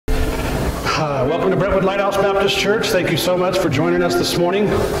Welcome to Brentwood Lighthouse Baptist Church. Thank you so much for joining us this morning.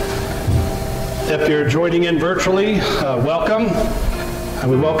 If you're joining in virtually, welcome.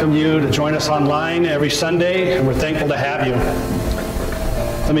 And we welcome you to join us online every Sunday, and we're thankful to have you.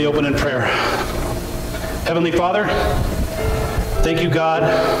 Let me open in prayer. Heavenly Father, thank you, God.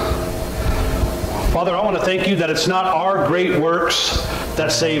 Father, I want to thank you that it's not our great works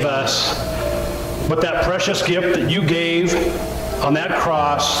that save us, but that precious gift that you gave on that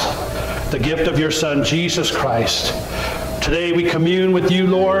cross, the gift of your Son, Jesus Christ. Today we commune with you,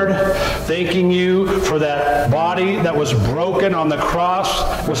 Lord, thanking you for that body that was broken on the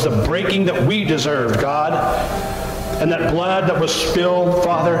cross, was the breaking that we deserved, God. And that blood that was spilled,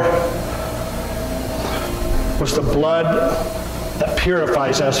 Father, was the blood that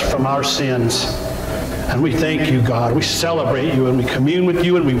purifies us from our sins. And we thank you, God. We celebrate you and we commune with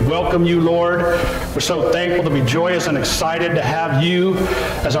you and we welcome you, Lord. We're so thankful to be joyous and excited to have you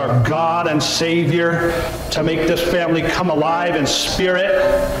as our God and Savior, to make this family come alive in spirit,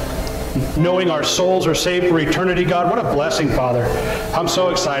 knowing our souls are saved for eternity, God. What a blessing, Father. I'm so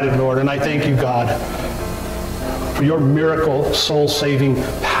excited, Lord, and I thank you, God, for your miracle soul-saving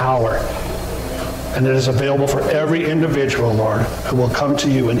power. And it is available for every individual, Lord, who will come to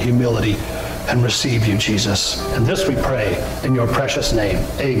you in humility and receive you, Jesus. And this we pray in your precious name.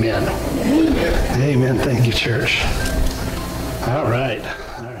 Amen. Amen. Amen. Thank you, church. All right.